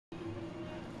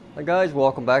Hi guys,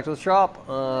 welcome back to the shop.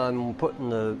 I'm putting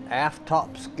the aft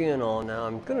top skin on now.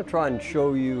 I'm going to try and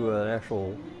show you an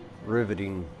actual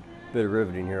riveting, bit of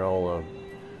riveting here. I'll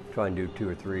try and do 2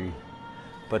 or 3.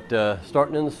 But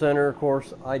starting in the center, of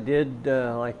course, I did,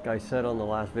 like I said on the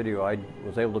last video, I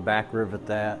was able to back rivet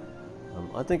that.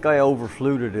 I think I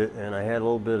overfluted it and I had a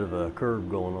little bit of a curve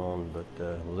going on,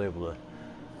 but was able to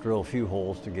drill a few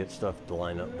holes to get stuff to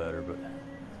line up better, but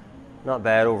not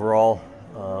bad overall.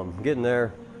 Getting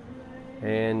there.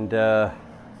 And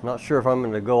not sure if I'm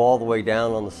going to go all the way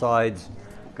down on the sides.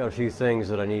 Got a few things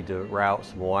that I need to route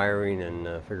some wiring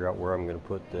and figure out where I'm going to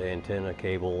put the antenna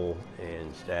cable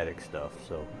and static stuff.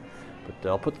 So, but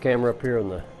I'll put the camera up here on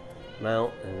the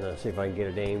mount and see if I can get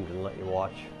it aimed and let you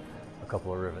watch a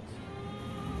couple of rivets.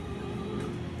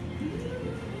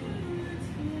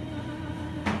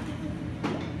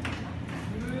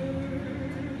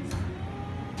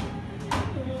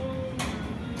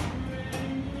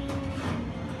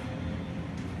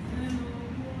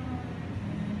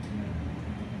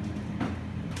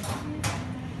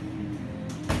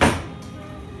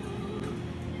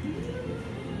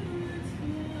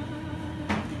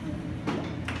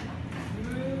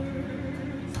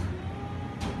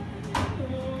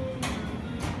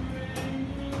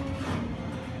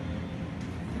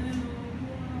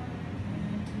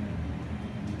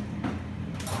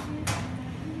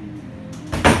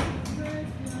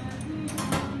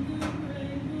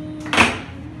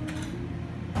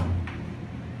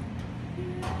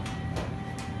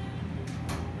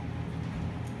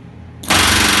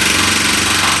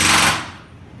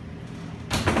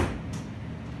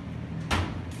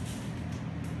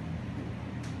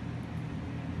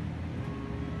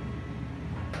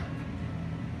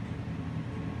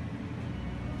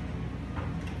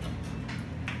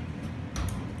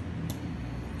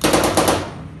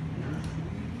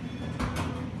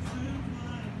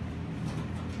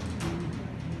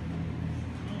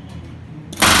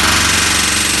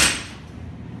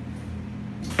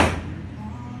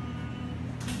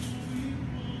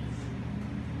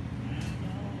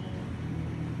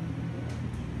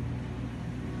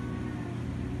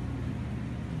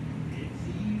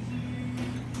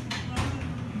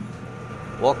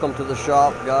 Welcome to the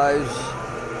shop, guys.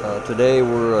 Today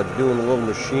we're doing a little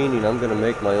machining. I'm going to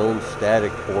make my own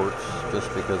static ports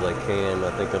just because I can.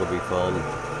 I think it'll be fun.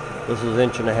 This is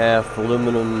 1.5"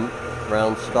 aluminum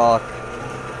round stock.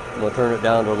 I'm going to turn it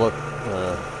down to look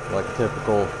like a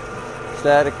typical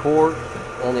static port.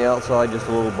 On the outside, just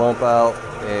a little bump out,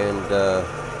 and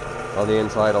on the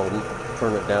inside I'll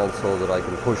turn it down so that I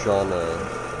can push on,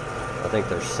 I think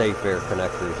they're safe air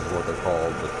connectors is what they're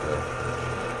called. But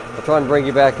I'll try and bring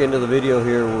you back into the video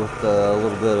here with a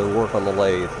little bit of work on the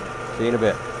lathe. See you in a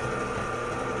bit.